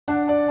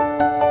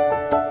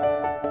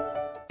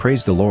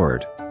Praise the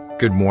Lord.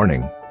 Good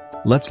morning.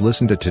 Let's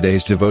listen to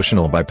today's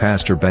devotional by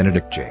Pastor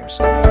Benedict James.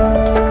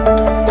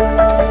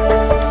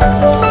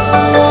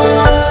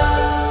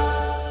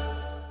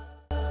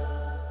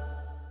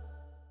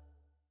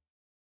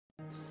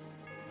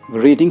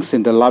 Greetings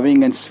in the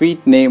loving and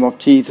sweet name of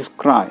Jesus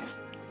Christ.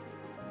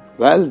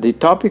 Well, the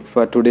topic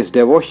for today's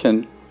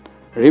devotion,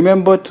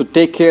 remember to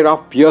take care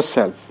of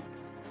yourself.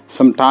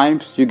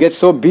 Sometimes you get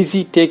so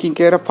busy taking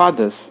care of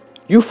others,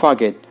 you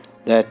forget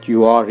that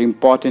you are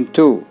important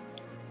too.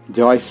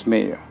 Joyce,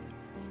 Meyer.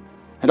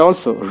 And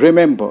also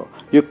remember,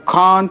 you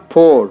can't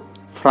pour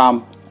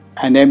from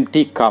an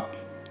empty cup.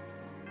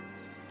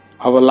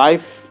 Our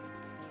life,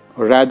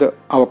 or rather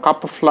our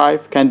cup of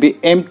life, can be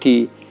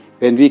empty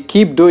when we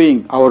keep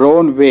doing our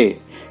own way,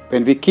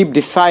 when we keep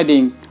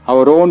deciding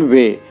our own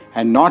way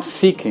and not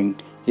seeking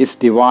His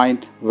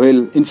divine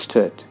will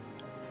instead.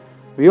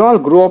 We all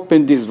grew up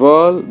in this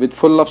world with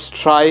full of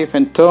strife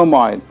and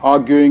turmoil,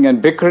 arguing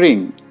and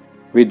bickering,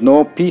 with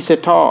no peace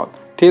at all,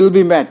 till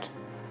we met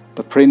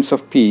the Prince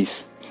of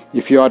Peace.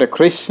 If you are a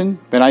Christian,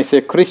 when I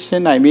say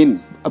Christian, I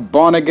mean a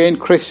born-again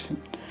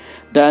Christian,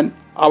 then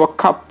our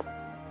cup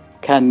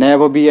can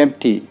never be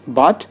empty.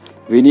 But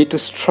we need to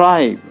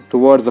strive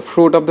towards the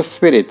fruit of the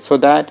Spirit so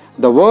that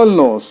the world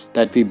knows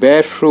that we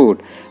bear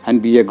fruit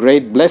and be a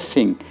great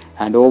blessing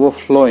and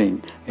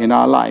overflowing in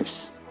our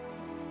lives.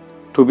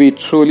 To be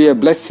truly a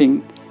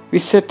blessing, we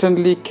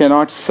certainly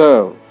cannot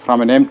serve from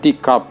an empty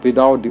cup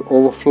without the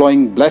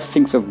overflowing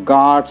blessings of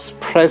God's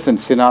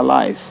presence in our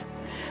lives.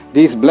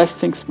 These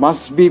blessings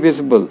must be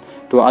visible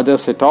to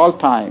others at all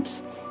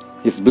times.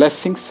 His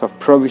blessings of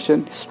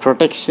provision, His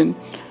protection,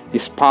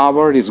 His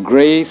power, His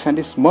grace, and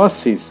His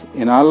mercies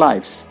in our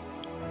lives.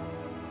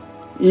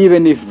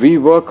 Even if we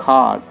work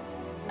hard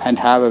and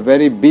have a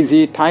very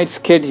busy, tight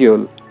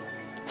schedule,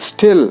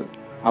 still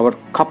our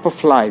cup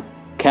of life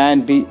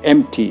can be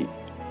empty.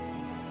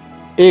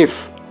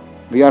 If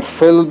we are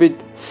filled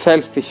with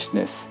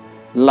selfishness,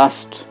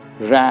 lust,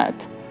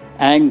 wrath,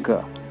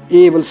 anger,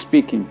 evil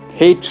speaking,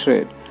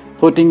 hatred,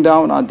 putting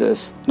down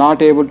others,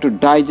 not able to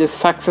digest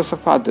success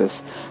of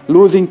others,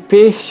 losing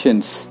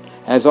patience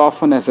as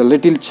often as a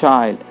little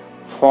child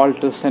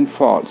falters and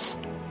falls.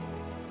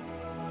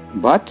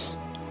 But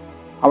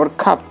our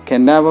cup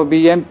can never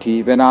be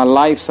empty when our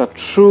lives are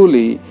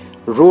truly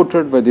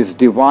rooted with His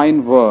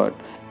divine word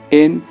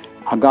in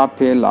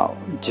agape love,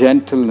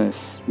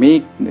 gentleness,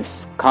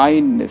 meekness,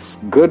 kindness,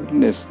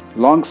 goodness,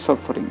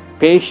 long-suffering,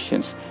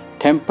 patience,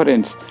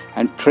 temperance,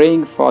 and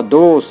praying for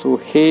those who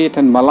hate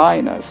and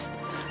malign us,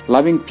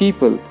 loving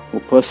people who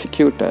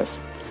persecute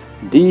us.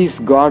 These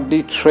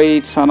godly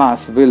traits on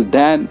us will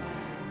then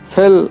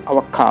fill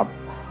our cup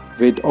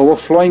with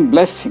overflowing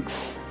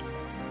blessings.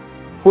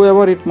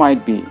 Whoever it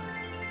might be,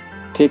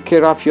 take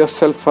care of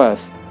yourself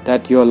first,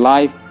 that your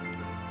life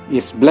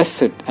is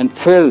blessed and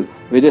filled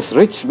with His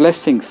rich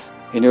blessings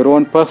in your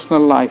own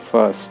personal life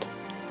first.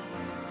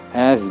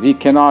 As we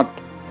cannot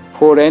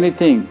pour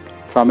anything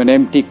from an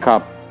empty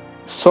cup,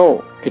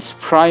 so it's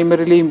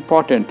primarily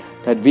important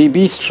that we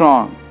be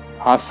strong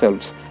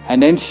ourselves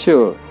and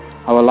ensure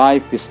our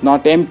life is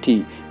not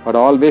empty but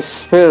always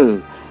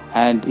filled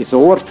and is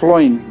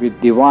overflowing with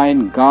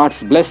divine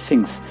God's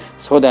blessings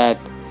so that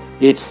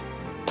it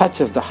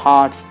touches the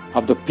hearts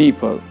of the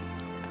people.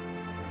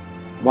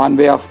 One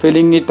way of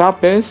filling it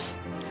up is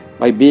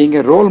by being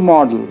a role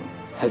model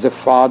as a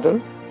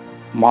father,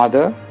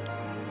 mother,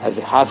 as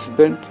a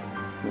husband,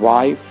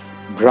 wife,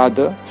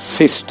 brother,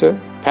 sister,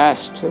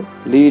 pastor,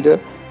 leader,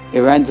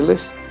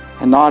 evangelist,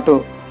 and not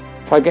to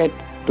forget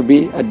to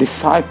be a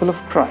disciple of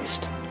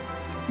Christ.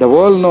 The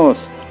world knows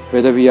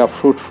whether we are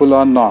fruitful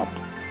or not.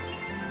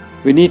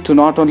 We need to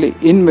not only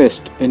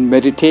invest in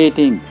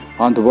meditating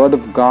on the Word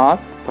of God,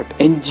 but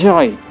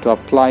enjoy to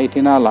apply it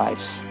in our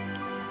lives.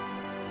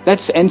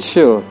 Let's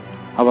ensure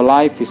our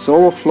life is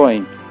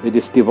overflowing with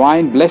His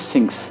divine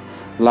blessings,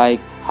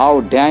 like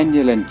how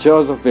Daniel and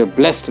Joseph were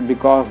blessed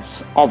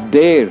because of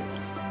their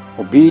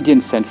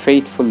obedience and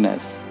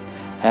faithfulness.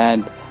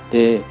 And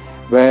they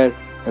were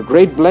a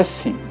great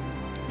blessing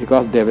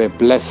because they were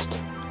blessed.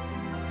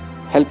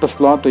 Help us,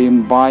 Lord, to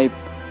imbibe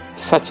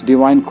such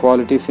divine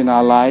qualities in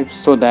our lives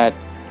so that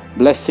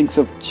blessings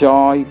of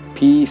joy,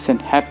 peace,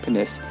 and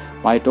happiness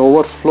might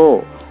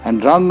overflow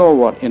and run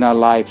over in our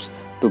lives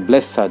to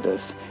bless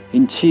others.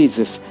 In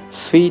Jesus'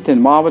 sweet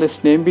and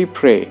marvelous name we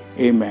pray.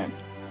 Amen.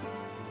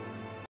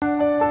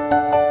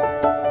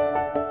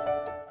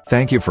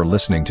 Thank you for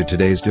listening to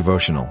today's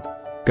devotional.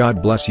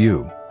 God bless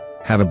you.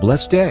 Have a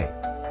blessed day.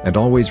 And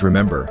always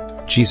remember,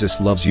 Jesus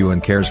loves you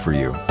and cares for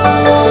you.